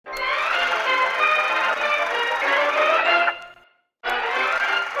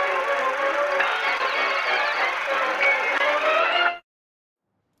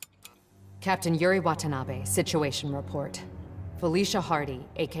Captain Yuri Watanabe, situation report. Felicia Hardy,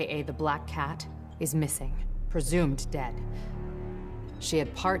 aka the Black Cat, is missing, presumed dead. She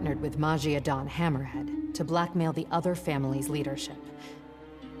had partnered with Maggia Don Hammerhead to blackmail the other family's leadership.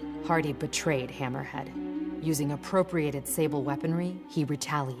 Hardy betrayed Hammerhead. Using appropriated Sable weaponry, he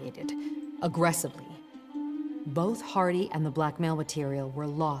retaliated, aggressively. Both Hardy and the blackmail material were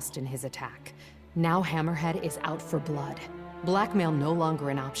lost in his attack. Now Hammerhead is out for blood. Blackmail no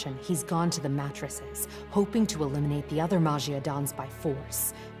longer an option. He's gone to the mattresses, hoping to eliminate the other Maggia Dons by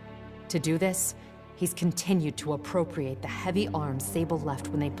force. To do this, he's continued to appropriate the heavy arms Sable left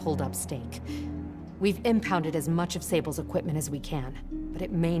when they pulled up stake. We've impounded as much of Sable's equipment as we can, but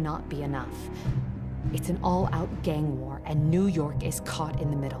it may not be enough. It's an all-out gang war, and New York is caught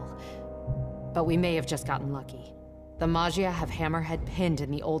in the middle. But we may have just gotten lucky. The Maggia have Hammerhead pinned in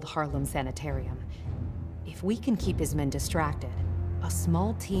the old Harlem Sanitarium. If we can keep his men distracted, a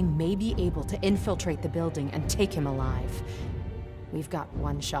small team may be able to infiltrate the building and take him alive. We've got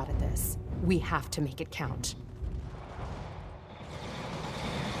one shot at this. We have to make it count.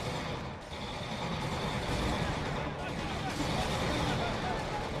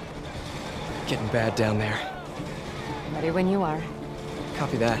 Getting bad down there. Ready when you are.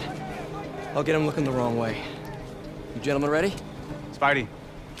 Copy that. I'll get him looking the wrong way. You gentlemen ready? Spidey,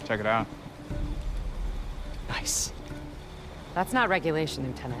 check it out. Nice. That's not regulation,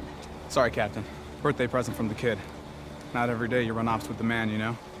 Lieutenant. Sorry, Captain. Birthday present from the kid. Not every day you run ops with the man, you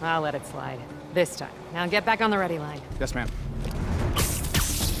know? I'll let it slide. This time. Now get back on the ready line. Yes, ma'am.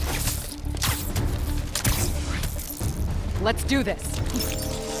 Let's do this.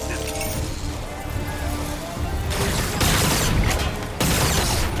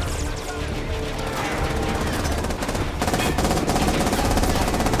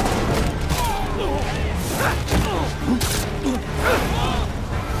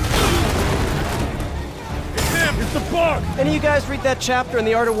 Any of you guys read that chapter in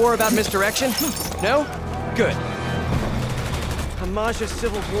The Art of War about misdirection? No? Good. A Maggia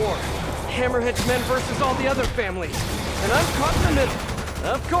civil war. Hammerhead's men versus all the other families. And I'm caught in the middle.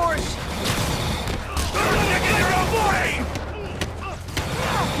 Of course.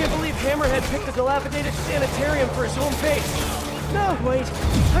 I can't believe Hammerhead picked a dilapidated sanitarium for his home base. No, wait.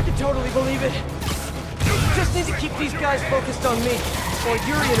 I could totally believe it. Just need to keep these guys focused on me, while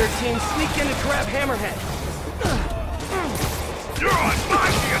Yuri and her team sneak in and grab Hammerhead. You're on my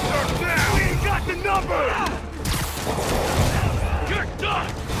turn now! We ain't got the number! You're done!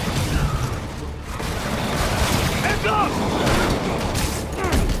 Hands up!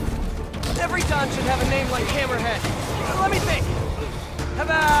 Every Don should have a name like Hammerhead. Let me think. How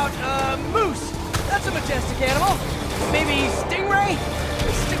about, Moose? That's a majestic animal. Maybe Stingray?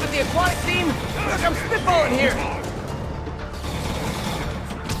 Stick with the aquatic theme? Look, I'm spitballing here.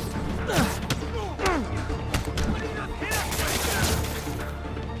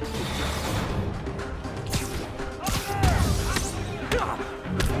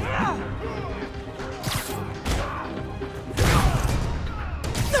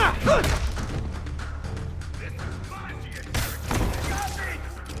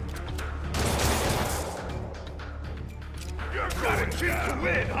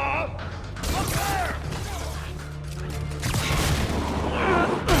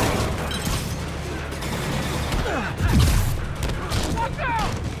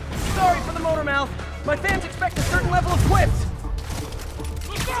 My fans expect a certain level of quips!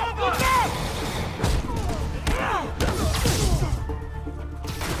 Look out! Look out!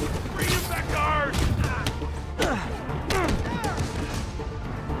 Bring him back to ours!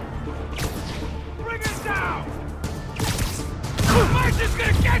 Bring it down! Am I just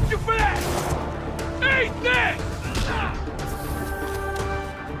gonna get you for that? Eat this!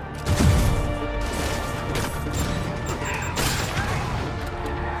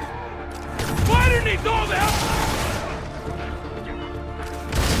 Spider needs all the help!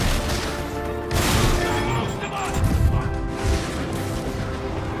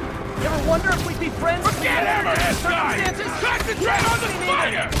 You ever wonder if we'd be friends? Forget Hammerhead's guys! Concentrate on the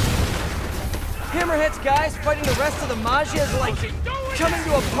spider! Hammerhead's guys fighting the rest of the Maggia is like coming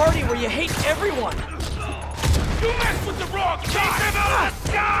to a party where you hate everyone. You mess with the wrong guy! Keep him out of the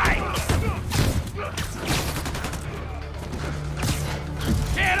sky!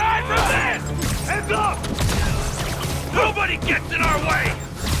 Can't hide from this! Hands up! Nobody gets in our way!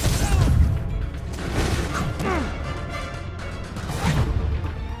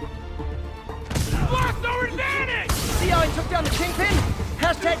 Lost our advantage! See how I took down the Kingpin?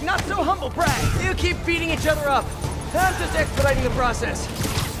 Hashtag not so humble brag. You keep beating each other up. I'm just expediting the process.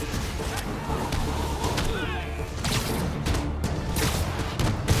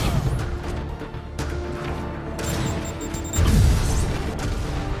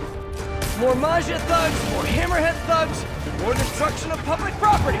 More Maggia thugs, more Hammerhead thugs, more destruction of public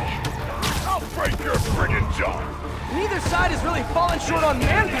property. I'll break your friggin' jaw! Neither side has really fallen short on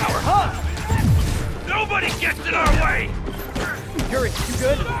manpower, huh? Nobody gets in our way! Yuri, you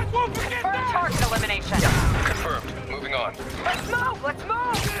good? Confirmed target elimination. Confirmed. Moving on. Let's move! Let's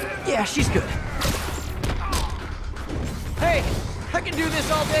move! Yeah, she's good. Hey, I can do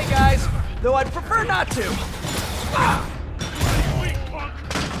this all day, guys. Though I'd prefer not to. Weak punk!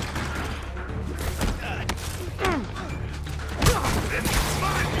 This is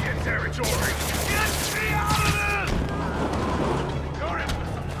Maggia territory! Get me out of this! You're in for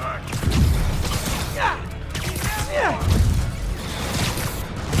some hurt. Yeah.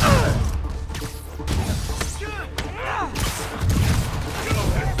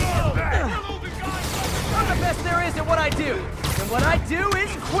 I'm the best there is at what I do. And what I do is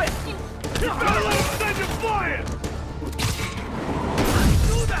quit. You better let him send you flying!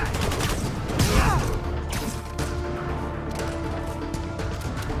 Do that!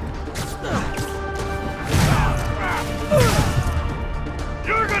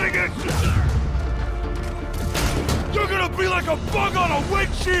 You're gonna get... You're gonna be like a bug on a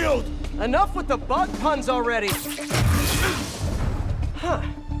windshield! Enough with the bug puns already. Huh.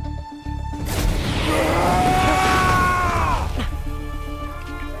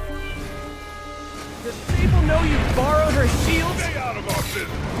 Does Sable know you borrowed her shield? Stay out of our business!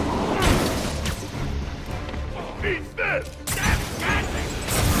 Eat this!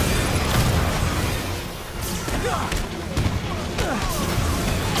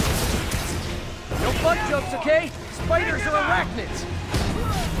 No bug jokes, okay? Spiders are arachnids.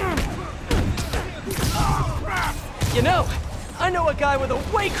 You know, I know a guy with a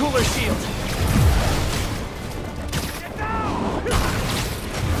way cooler shield.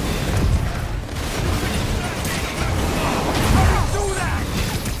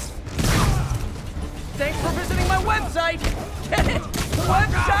 Thanks for visiting my website! Get it?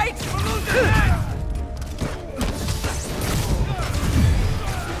 Website?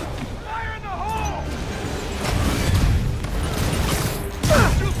 Fire in the hole!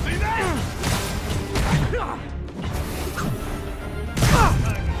 You see that?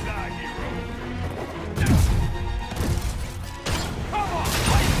 Time to die, hero. Come on,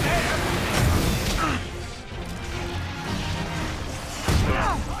 right there!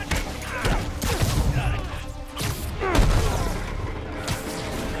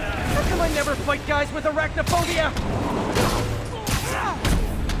 How come I never fight guys with arachnophobia?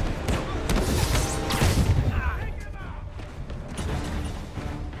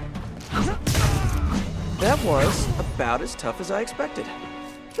 That was about as tough as I expected.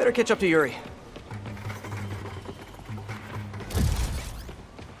 Better catch up to Yuri.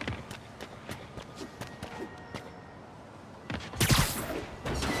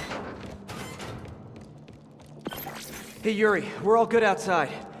 Hey Yuri, we're all good outside.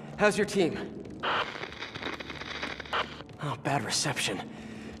 How's your team? Oh, bad reception.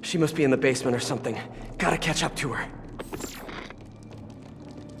 She must be in the basement or something. Gotta catch up to her.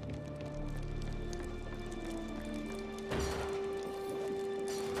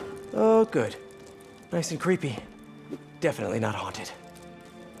 Oh, good. Nice and creepy. Definitely not haunted.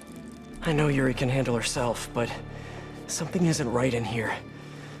 I know Yuri can handle herself, but something isn't right in here.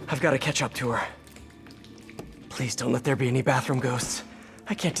 I've got to catch up to her. Please don't let there be any bathroom ghosts.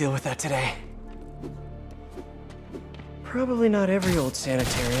 I can't deal with that today. Probably not every old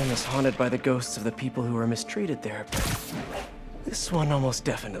sanitarium is haunted by the ghosts of the people who were mistreated there, but this one almost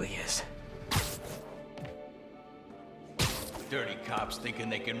definitely is. Dirty cops thinking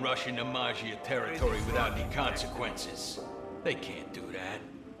they can rush into Maggia territory without any consequences. They can't do that.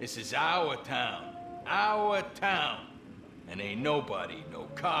 This is our town. Our town. And ain't nobody, no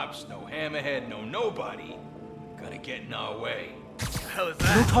cops, no Hammerhead, no nobody, gonna get in our way. Hell is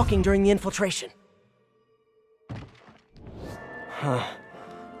that? No talking during the infiltration. Huh.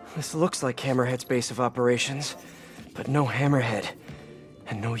 This looks like Hammerhead's base of operations, but no Hammerhead,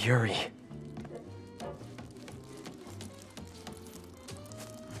 and no Yuri.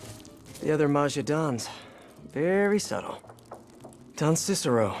 The other Maggia Dons, very subtle. Don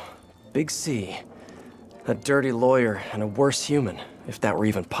Cicero, Big C. A dirty lawyer and a worse human, if that were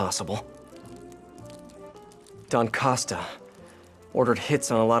even possible. Don Costa, ordered hits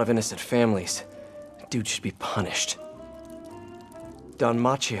on a lot of innocent families. Dude should be punished. Don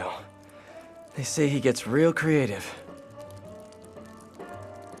Macchio, they say he gets real creative.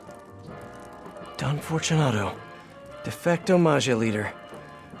 Don Fortunato, de facto Maggia leader.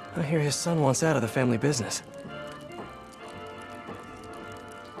 I hear his son wants out of the family business.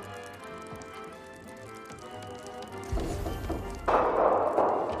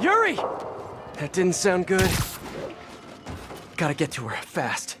 Yuri! That didn't sound good. Gotta get to her,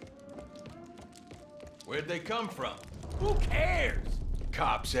 fast. Where'd they come from? Who cares?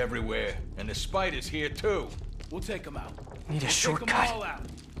 Cops everywhere, and the Spider's here too. We'll take them out. Need a Take shortcut. them all out.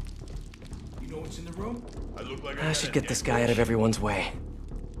 You know what's in the room? I look like I should get this guy out of everyone's way.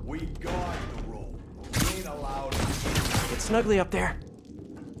 We guard the room. We ain't allowed to. Get snugly up there.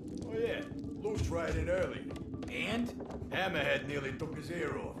 Oh yeah, Luce tried it early. And? Hammerhead nearly took his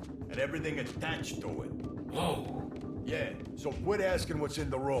ear off, and everything attached to it. Whoa. Yeah, so quit asking what's in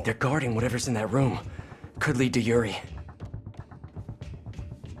the room. They're guarding whatever's in that room. Could lead to Yuri.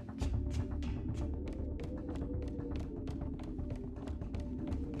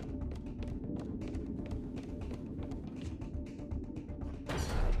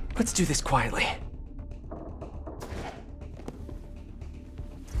 Let's do this quietly.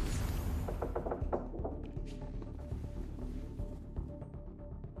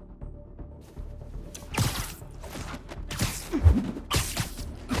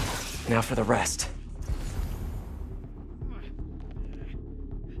 Now for the rest.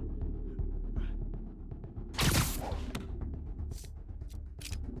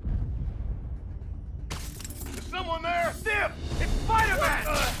 Is someone there? Sim! It's Spider-Man!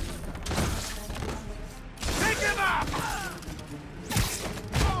 Take him out!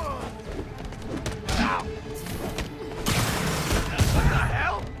 Ow! What the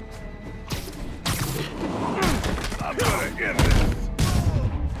hell? I'm gonna get this.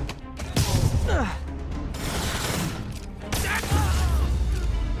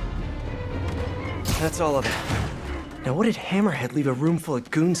 That's all of it. Now what did Hammerhead leave a room full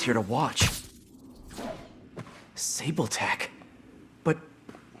of goons here to watch? Sable tech. But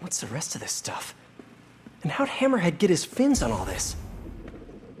what's the rest of this stuff? And how'd Hammerhead get his fins on all this?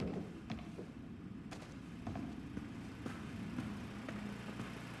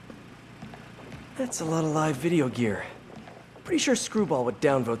 That's a lot of live video gear. Pretty sure Screwball would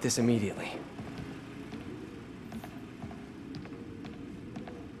downvote this immediately.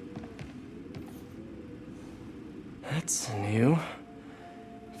 That's new.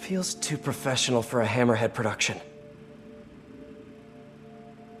 Feels too professional for a Hammerhead production.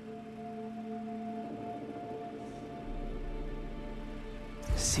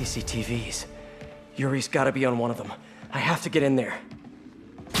 CCTVs. Yuri's gotta be on one of them. I have to get in there.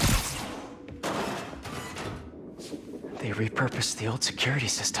 They repurposed the old security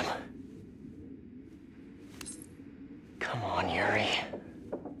system. Come on, Yuri.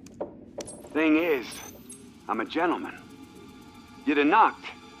 Thing is, I'm a gentleman. You'd have knocked.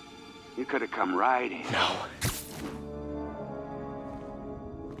 You could have come right in. No.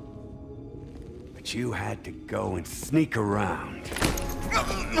 But you had to go and sneak around.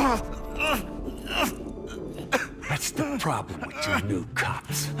 That's the problem with you new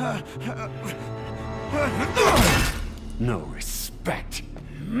cops. No respect.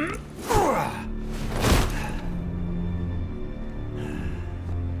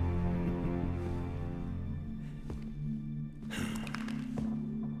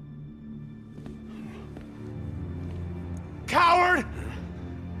 Coward!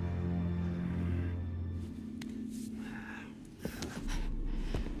 Of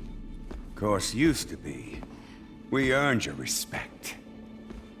course, used to be. We earned your respect.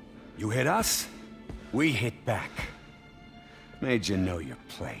 You hit us, we hit back. Made you know your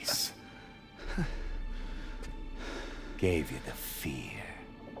place. Gave you the fear.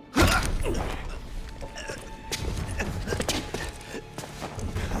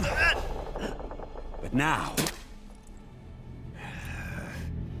 But now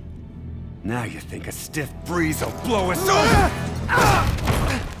you think a stiff breeze will blow us over?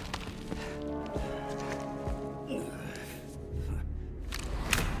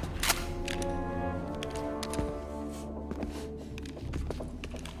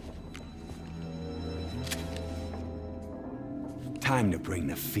 Time to bring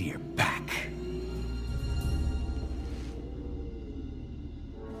the fear back.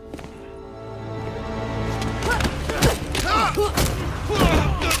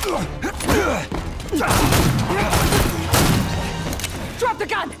 Drop the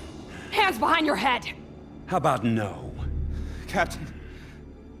gun! Hands behind your head! How about no? Captain,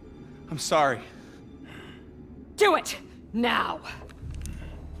 I'm sorry. Do it! Now!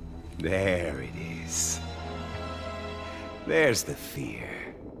 There it is. There's the fear.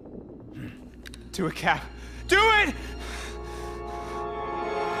 Do it, Cap. Do it!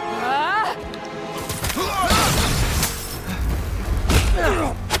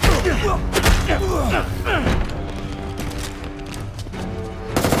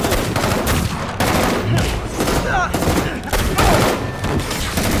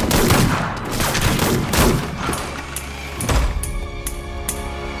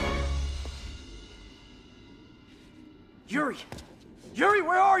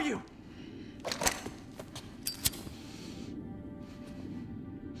 are you?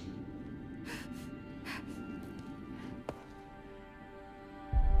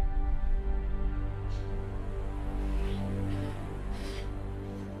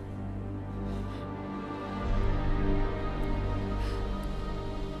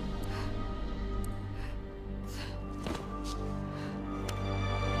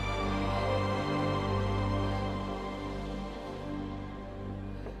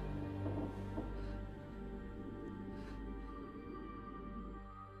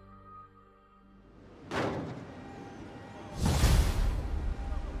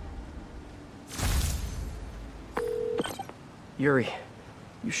 Yuri,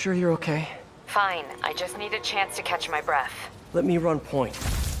 you sure you're okay? Fine, I just need a chance to catch my breath. Let me run point.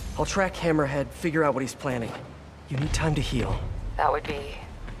 I'll track Hammerhead, figure out what he's planning. You need time to heal. That would be...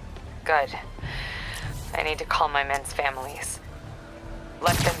 good. I need to call my men's families.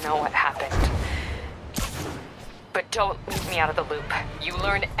 Let them know what happened. But don't leave me out of the loop. You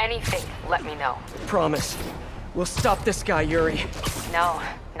learn anything, let me know. Promise. We'll stop this guy, Yuri. No,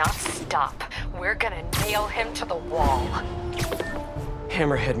 not stop. We're gonna nail him to the wall.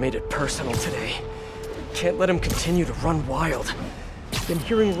 Hammerhead made it personal today. Can't let him continue to run wild. Been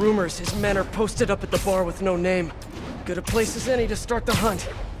hearing rumors his men are posted up at the bar with no name. Good a place as any to start the hunt.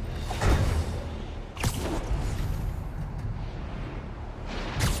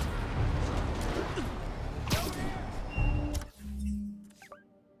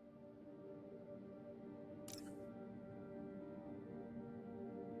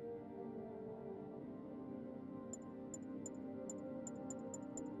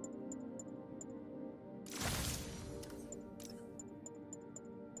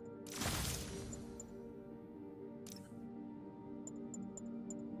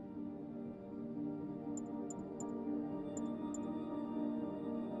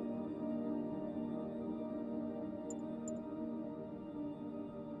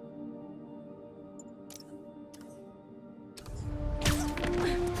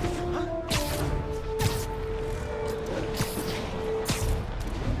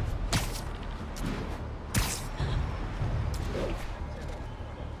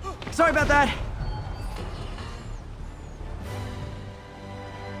 Sorry about that.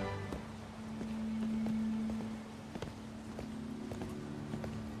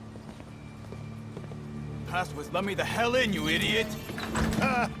 Passwords, let me the hell in, you idiot!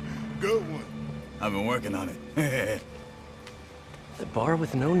 Ha! Good one. I've been working on it. The bar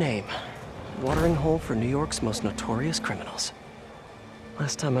with no name. Watering hole for New York's most notorious criminals.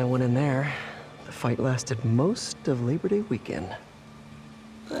 Last time I went in there, the fight lasted most of Labor Day weekend.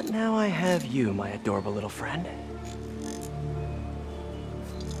 But now I have you, my adorable little friend.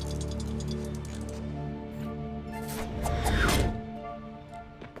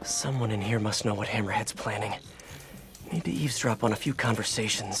 Someone in here must know what Hammerhead's planning. Need to eavesdrop on a few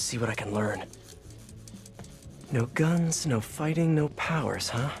conversations, see what I can learn. No guns, no fighting, no powers,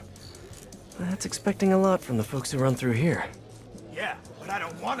 huh? That's expecting a lot from the folks who run through here. Yeah, but I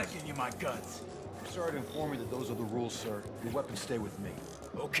don't want to give you my guns. I'm sorry to inform you that those are the rules, sir. Your weapons stay with me.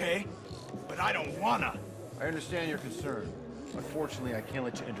 Okay, but I don't wanna. I understand your concern. Unfortunately, I can't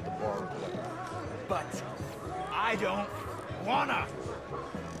let you enter the bar with a weapon. But I don't wanna.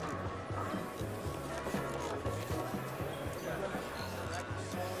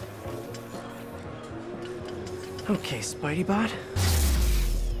 Okay, Spidey bot.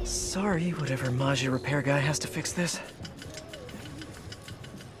 Sorry, whatever Maggia repair guy has to fix this.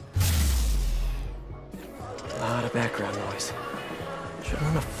 A lot of background noise. Should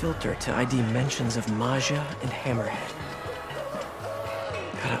run a filter to ID mentions of Maggia and Hammerhead.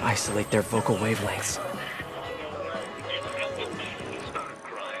 Gotta isolate their vocal wavelengths. Started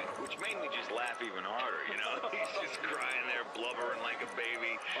crying, which made me just laugh even harder, you know? He's just crying there, blubbering like a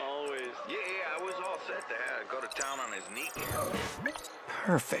baby. Always. Yeah, I was all set to go to town on his kneecap.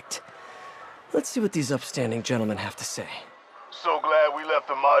 Perfect. Let's see what these upstanding gentlemen have to say. So glad we left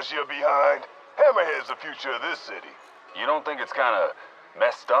the Maggia behind. Hammerhead's the future of this city. You don't think it's kind of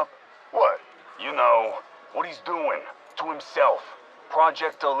messed up? What? You know, what he's doing to himself.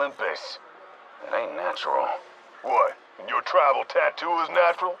 Project Olympus. It ain't natural. What? And your tribal tattoo is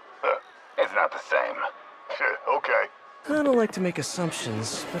natural? It's not the same. Okay. I don't like to make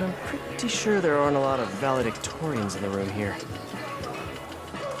assumptions, but I'm pretty sure there aren't a lot of valedictorians in the room here.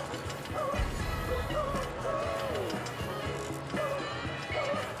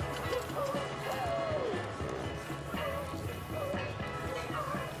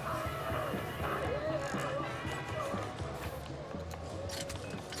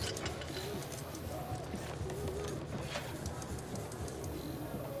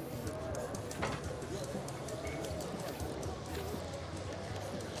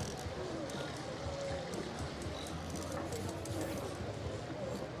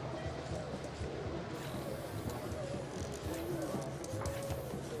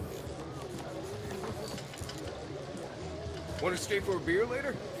 Want to stay for a beer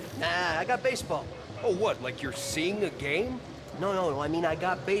later? Nah, I got baseball. Oh, what, like you're seeing a game? No, I mean I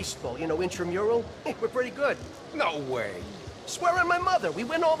got baseball. You know, intramural. Hey, we're pretty good. No way. Swear on my mother, we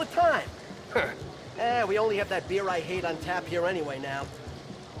win all the time. Huh. We only have that beer I hate on tap here anyway now.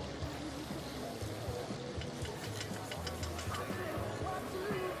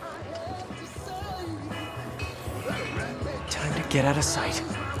 Time to get out of sight.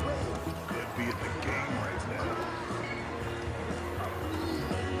 Could be at the game right now.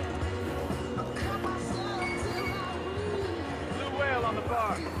 Blue whale on the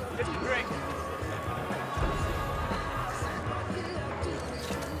bar. Get your drink.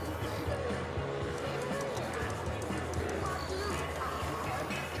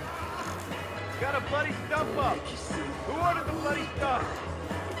 Got a bloody stump up. Who ordered the bloody stuff?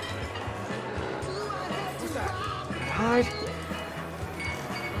 Who's that? Hide.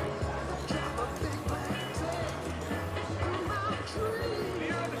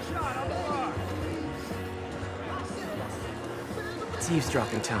 Beer on the shot on the bar. It's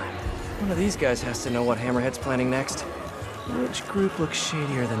eavesdropping time. One of these guys has to know what Hammerhead's planning next. Which group looks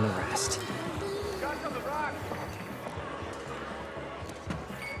shadier than the rest? Guns on the rock.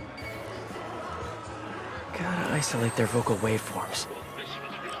 Gotta isolate their vocal waveforms.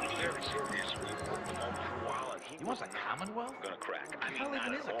 He wants a Commonwealth? Gonna crack. I mean,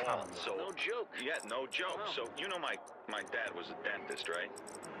 not at all. So, no joke. Yeah, no joke. Oh. So, you know my dad was a dentist, right?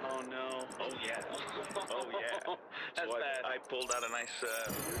 Oh, no. Oh, yeah. Oh, yeah. That's so bad. I pulled out a nice,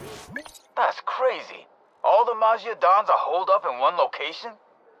 That's crazy. All the Maggia Dons are holed up in one location?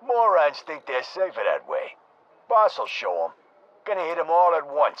 Morons think they're safer that way. Boss will show them. Gonna hit them all at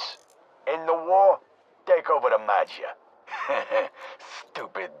once. In the war, take over the Maggia.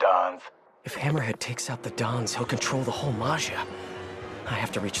 Stupid Dons. If Hammerhead takes out the Dons, he'll control the whole Maggia. I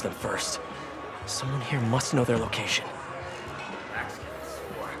have to reach them first. Someone here must know their location.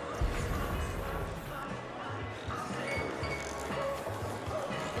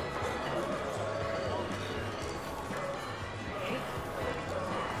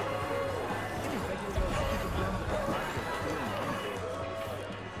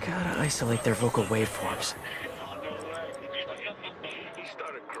 Gotta isolate their vocal waveforms. he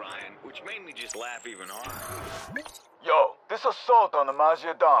started crying, which made me just laugh even harder. Yo, this assault on the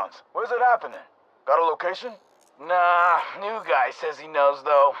Maggia Dons. Where's it happening? Got a location? Nah, new guy says he knows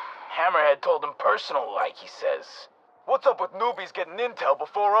though. Hammerhead told him personal like, he says. What's up with newbies getting intel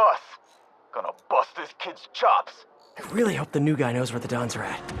before us? Gonna bust this kid's chops. I really hope the new guy knows where the Dons are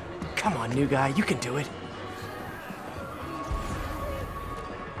at. Come on, new guy, you can do it.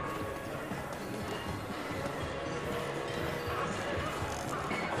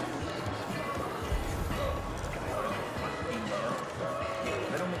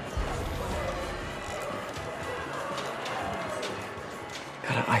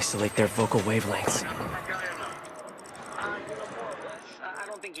 Gotta isolate their vocal wavelengths. I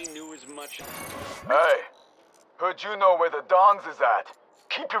don't think he knew as much. Hey, heard you know where the Dons is at.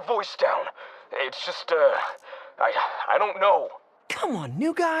 Keep your voice down. It's just, I don't know. Come on,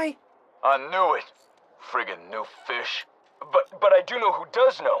 new guy. I knew it. Friggin' new fish. But I do know who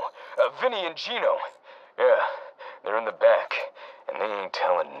does know. Vinny and Gino. Yeah, they're in the back, and they ain't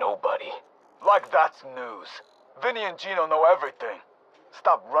telling nobody. Like that's news. Vinny and Gino know everything.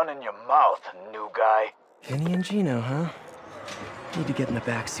 Stop running your mouth, new guy. Vinny and Gino, huh? Need to get in the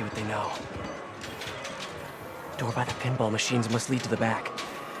back, see what they know. Door by the pinball machines must lead to the back.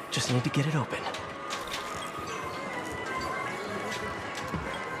 Just need to get it open.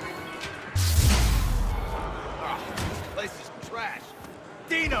 This place is trash.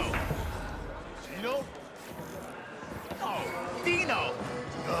 Dino! Dino? Oh, Dino!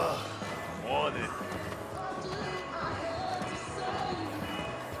 Ugh, wanted.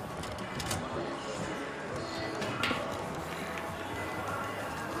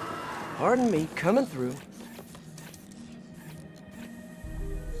 Pardon me, coming through.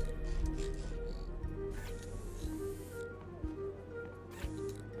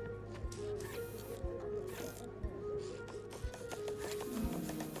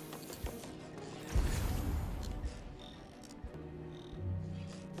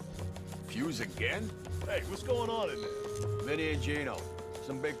 Fuse again? Hey, what's going on in there? Vinny and Gino.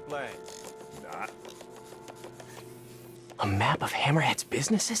 Some big plans. Nah. A map of Hammerhead's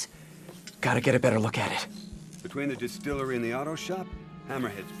businesses? Gotta get a better look at it. Between the distillery and the auto shop,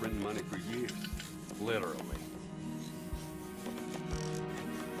 Hammerhead's printing money for years. Literally.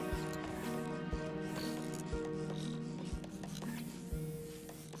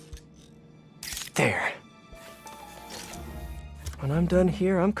 There. When I'm done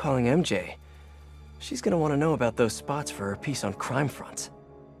here, I'm calling MJ. She's gonna want to know about those spots for her piece on crime fronts.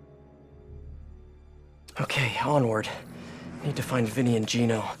 Okay, onward. Need to find Vinny and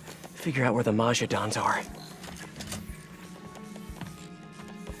Gino. Figure out where the Maggia Dons are.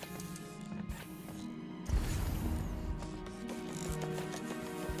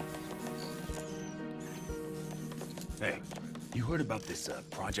 Hey, you heard about this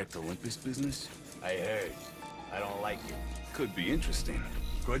Project Olympus business? I heard. I don't like it. Could be interesting.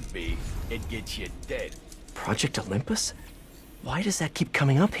 Could be. It gets you dead. Project Olympus? Why does that keep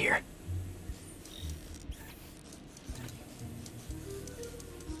coming up here?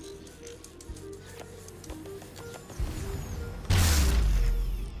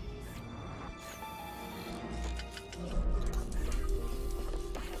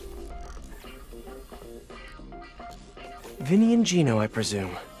 Vinny and Gino, I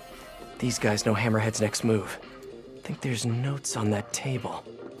presume. These guys know Hammerhead's next move. Think there's notes on that table.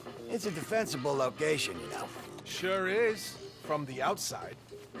 It's a defensible location, you know. Sure is, from the outside.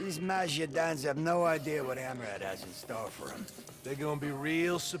 These Maggia Dons have no idea what Hammerhead has in store for them. They're gonna be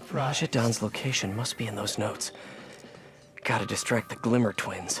real surprised. Maggia Don's location must be in those notes. Gotta distract the Glimmer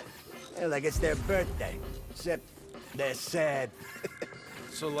twins. Yeah, like it's their birthday. Except they're sad.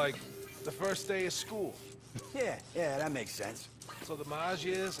 So, like, the first day of school. Yeah, that makes sense. So the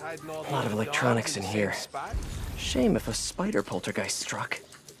Maggia's hiding all A lot of electronics in here. Spot? Shame if a spider poltergeist struck.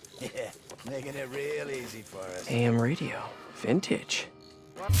 Yeah, making it real easy for us. AM radio. Vintage.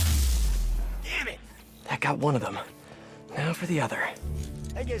 Damn it! That got one of them. Now for the other.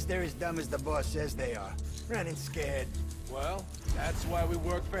 I guess they're as dumb as the boss says they are. Running scared. Well, that's why we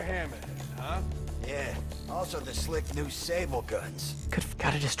work for Hammerhead, huh? Yeah, also the slick new Sable guns.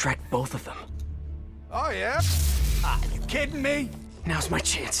 Gotta distract both of them. Oh, yeah? You kidding me? Now's my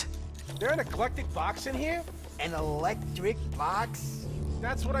chance. There an eclectic box in here? An electric box?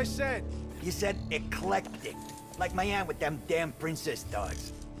 That's what I said. You said eclectic. Like my aunt with them damn princess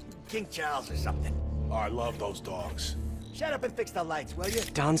dogs. King Charles or something. Oh, I love those dogs. Shut up and fix the lights, will you?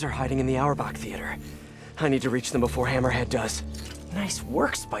 Dons are hiding in the Auerbach Theater. I need to reach them before Hammerhead does. Nice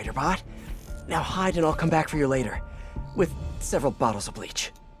work, Spider-Bot. Now hide and I'll come back for you later. With several bottles of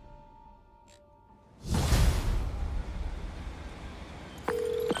bleach.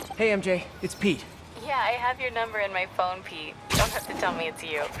 Hey, MJ. It's Pete. Yeah, I have your number in my phone, Pete. Don't have to tell me it's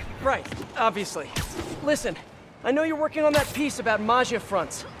you. Right, obviously. Listen, I know you're working on that piece about Maggia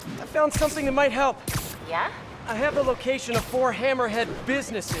fronts. I found something that might help. Yeah? I have the location of 4 Hammerhead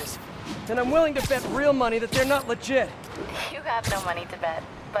businesses, and I'm willing to bet real money that they're not legit. You have no money to bet,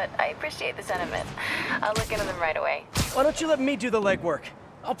 but I appreciate the sentiment. I'll look into them right away. Why don't you let me do the legwork?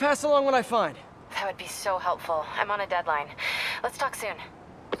 I'll pass along what I find. That would be so helpful. I'm on a deadline. Let's talk soon.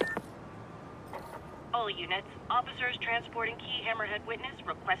 All units, officers transporting key Hammerhead witness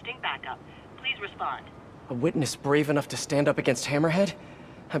requesting backup. Please respond. A witness brave enough to stand up against Hammerhead?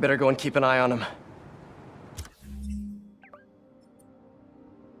 I better go and keep an eye on him.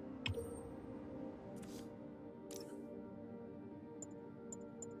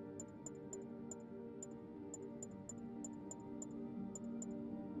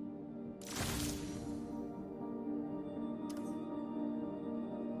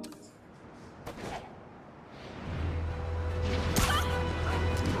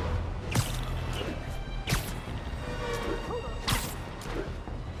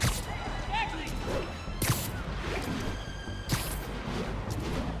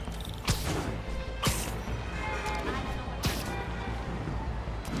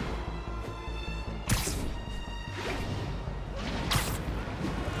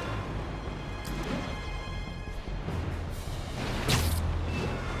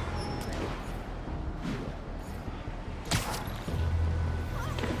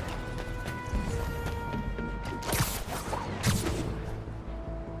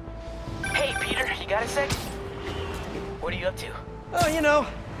 Got a sec? What are you up to? Oh, you know,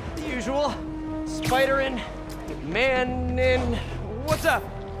 the usual. Spider-in, man-in. What's up?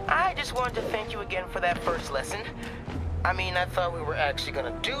 I just wanted to thank you again for that first lesson. I mean, I thought we were actually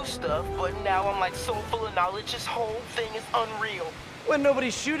gonna do stuff, but now I'm like so full of knowledge, this whole thing is unreal. When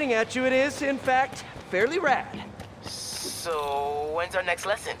nobody's shooting at you, it is, in fact, fairly rad. So, when's our next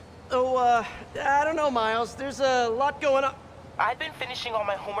lesson? Oh, I don't know, Miles. There's a lot going on. I've been finishing all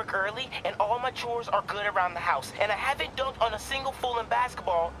my homework early, and all my chores are good around the house. And I haven't dunked on a single fool in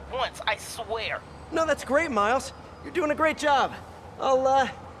basketball once, I swear. No, that's great, Miles. You're doing a great job. I'll,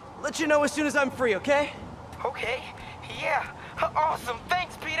 let you know as soon as I'm free, okay? Okay, yeah. Awesome,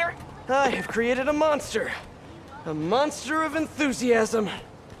 thanks, Peter. I have created a monster. A monster of enthusiasm.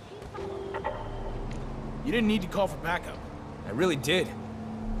 You didn't need to call for backup. I really did.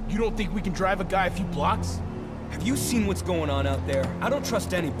 You don't think we can drive a guy a few blocks? Have you seen what's going on out there? I don't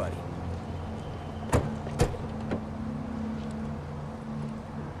trust anybody.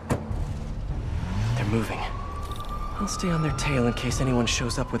 They're moving. I'll stay on their tail in case anyone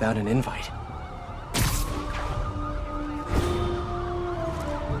shows up without an invite.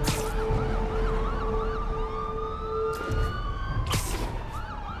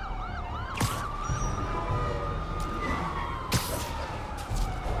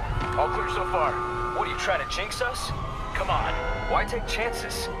 All clear so far. What, are you trying to jinx us? Come on, why take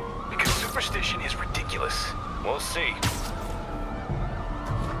chances? Because superstition is ridiculous. We'll see.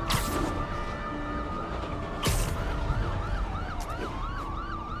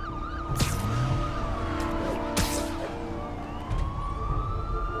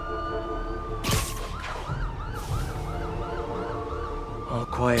 All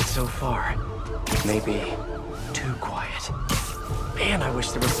quiet so far. Maybe too quiet. Man, I wish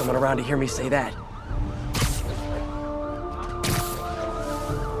there was someone around to hear me say that.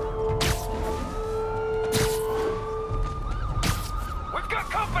 We've got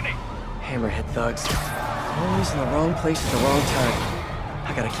company! Hammerhead thugs. Always in the wrong place at the wrong time.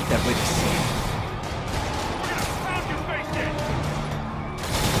 I gotta keep that witness safe.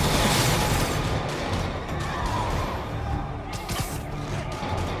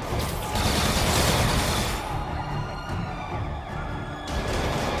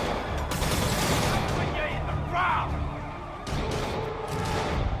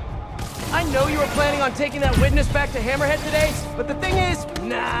 I know you were planning on taking that witness back to Hammerhead today, but the thing is,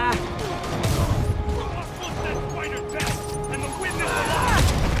 nah.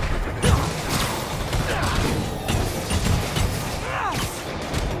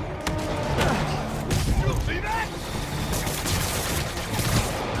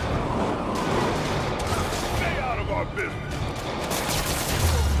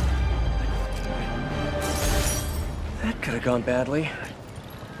 That could have gone badly.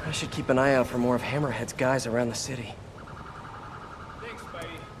 I should keep an eye out for more of Hammerhead's guys around the city. Thanks, Spidey.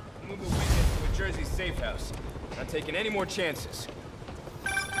 Move a witness to a Jersey safe house. Not taking any more chances.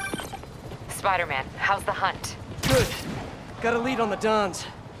 Spider-Man, how's the hunt? Good. Got a lead on the Dons.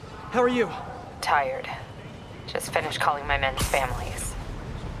 How are you? Tired. Just finished calling my men's families.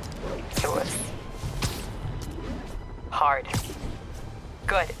 It was hard.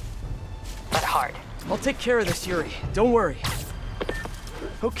 Good, but hard. I'll take care of this, Yuri. Don't worry.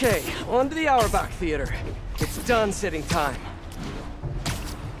 Okay, on to the Auerbach Theater. It's done sitting time.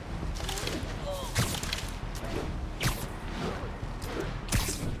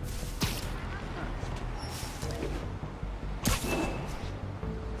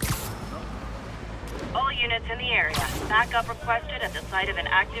 All units in the area. Backup requested at the site of an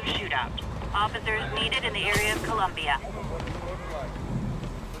active shootout. Officers needed in the area of Columbia.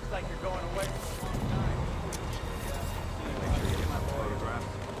 Looks like you're going away.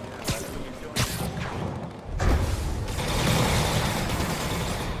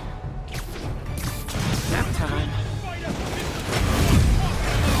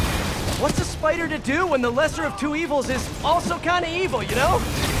 What's a spider to do when the lesser of two evils is also kind of evil, you know?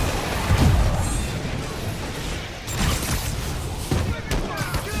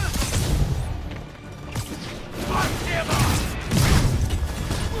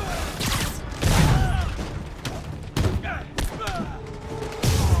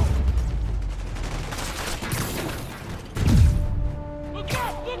 Look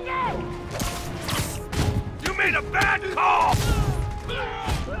out! Look out! You made a bad call!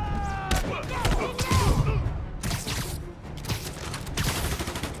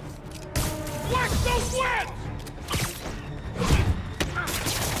 Watch those webs!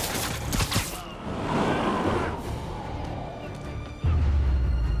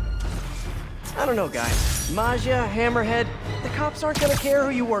 I don't know, guys. Maggia, Hammerhead, the cops aren't gonna care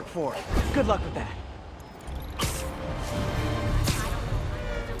who you work for. Good luck with that.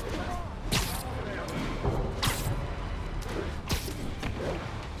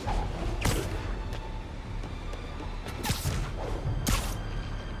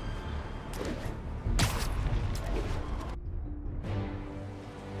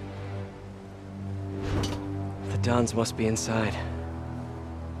 The Dons must be inside.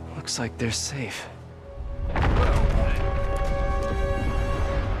 Looks like they're safe.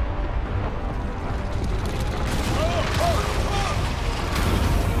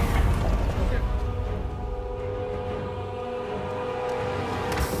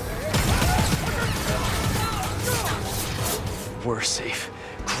 We're safe.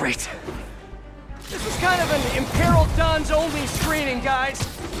 Great. This is kind of an imperiled Don's only screening, guys.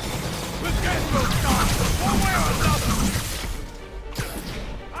 Let's get those Dons one way or another!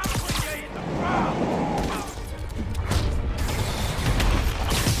 I'm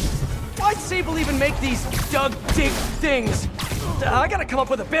Why'd Sable even make these dug dig things? I gotta come up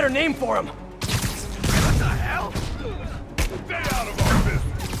with a better name for him. What the hell? Stay out of our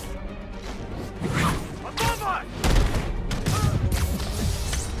business. Above us!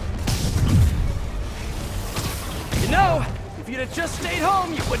 You know, if you'd have just stayed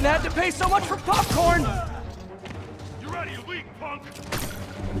home, you wouldn't have had to pay so much for popcorn. You ready, you weak punk?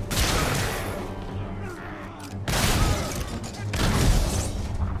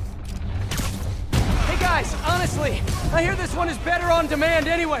 Hey guys, honestly, I hear this one is better on demand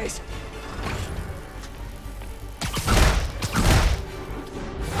anyways.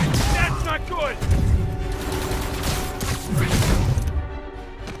 That's not good!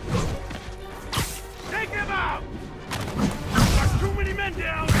 Take him out! Got too many men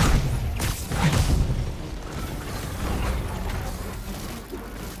down!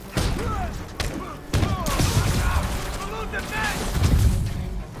 Salute the men!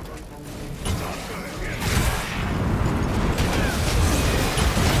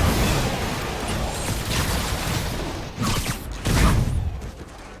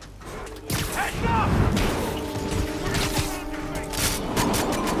 Heads up!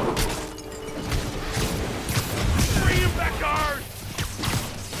 Bring him back, guard!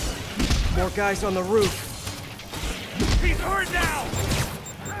 More guys on the roof. He's hurt now!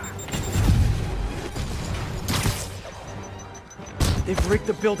 They've rigged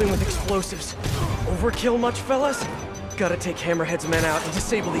the building with explosives. Overkill much, fellas? Gotta take Hammerhead's men out and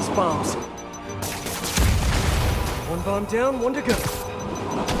disable these bombs. One bomb down, one to go.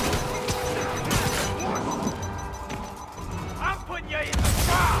 I'm putting you in the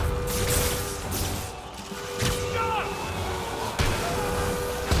trap!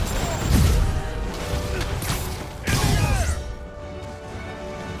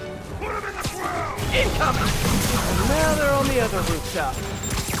 Put him in the ground! Incoming! And now they're on the other rooftop.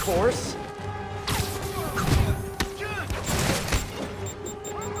 Of course.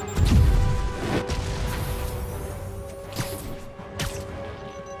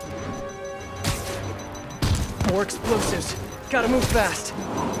 More explosives. Gotta move fast.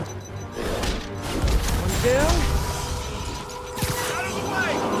 One down. Out of the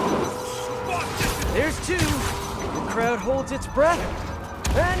way! There's two. The crowd holds its breath.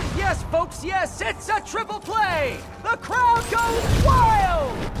 And yes, folks, yes, it's a triple play! The crowd goes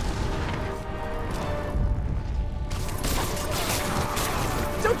wild!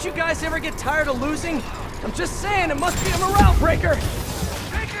 Don't you guys ever get tired of losing? I'm just saying, it must be a morale breaker!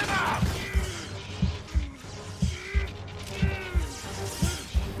 Take him out!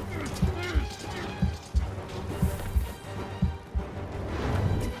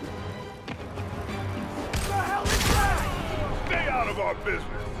 What the hell is that? Stay out of our business!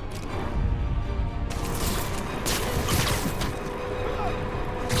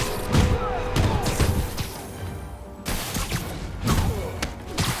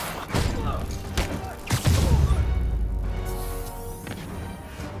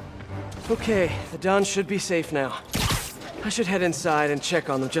 Okay, the Dons should be safe now. I should head inside and check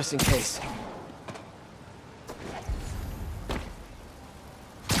on them just in case.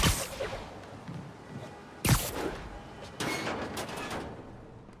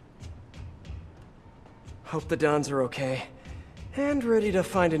 Hope the Dons are okay, and ready to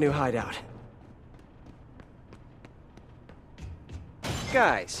find a new hideout.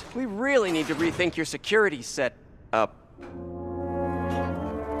 Guys, we really need to rethink your security set up.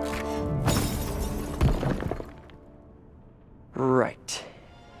 Right.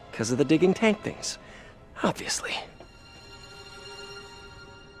 Because of the digging tank things. Obviously.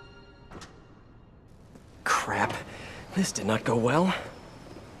 Crap. This did not go well.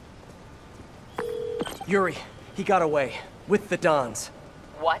 Yuri, he got away. With the Dons.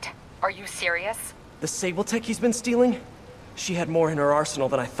 What? Are you serious? The Sable tech he's been stealing? She had more in her arsenal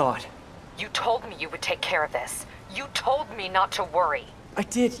than I thought. You told me you would take care of this. You told me not to worry. I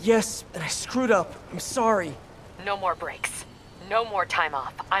did, yes, and I screwed up. I'm sorry. No more breaks. No more time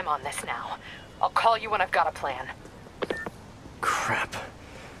off. I'm on this now. I'll call you when I've got a plan. Crap.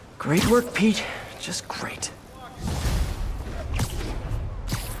 Great work, Pete. Just great.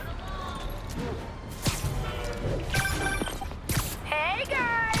 Hey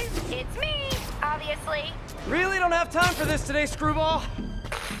guys, it's me, obviously. Really don't have time for this today, Screwball.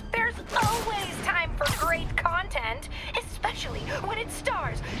 There's always time for great content, especially when it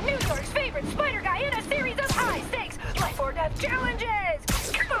stars New York's favorite spider guy in a series of high-stakes life or death challenges.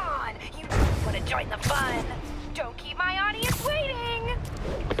 Come on, you want to join the fun. Don't keep my audience waiting.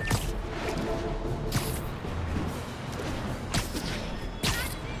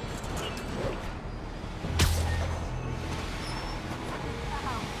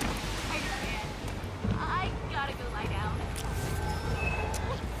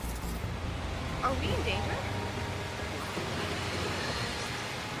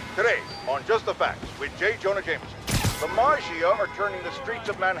 on Just the Facts with J. Jonah Jameson. The Maggia are turning the streets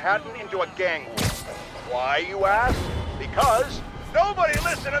of Manhattan into a gang war. Why, you ask? Because nobody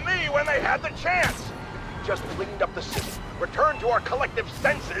listened to me when they had the chance. Just cleaned up the city, returned to our collective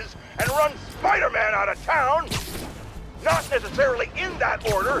senses, and run Spider-Man out of town. Not necessarily in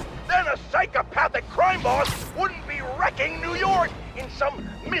that order, then a psychopathic crime boss wouldn't be wrecking New York in some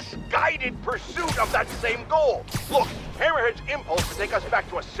misguided pursuit of that same goal. Look, Hammerhead's impulse to take us back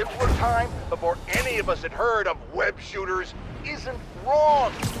to a simpler time before any of us had heard of web shooters isn't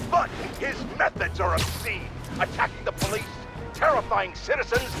wrong. But his methods are obscene. Attacking the police, terrifying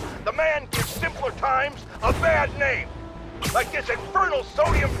citizens, the man gives simpler times a bad name. Like this infernal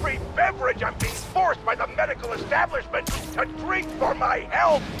sodium-free beverage I'm being forced by the medical establishment to drink for my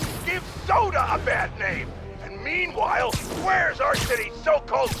health gives soda a bad name. And meanwhile, where's our city's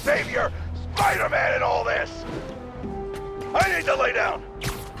so-called savior, Spider-Man, in all this? I need to lay down.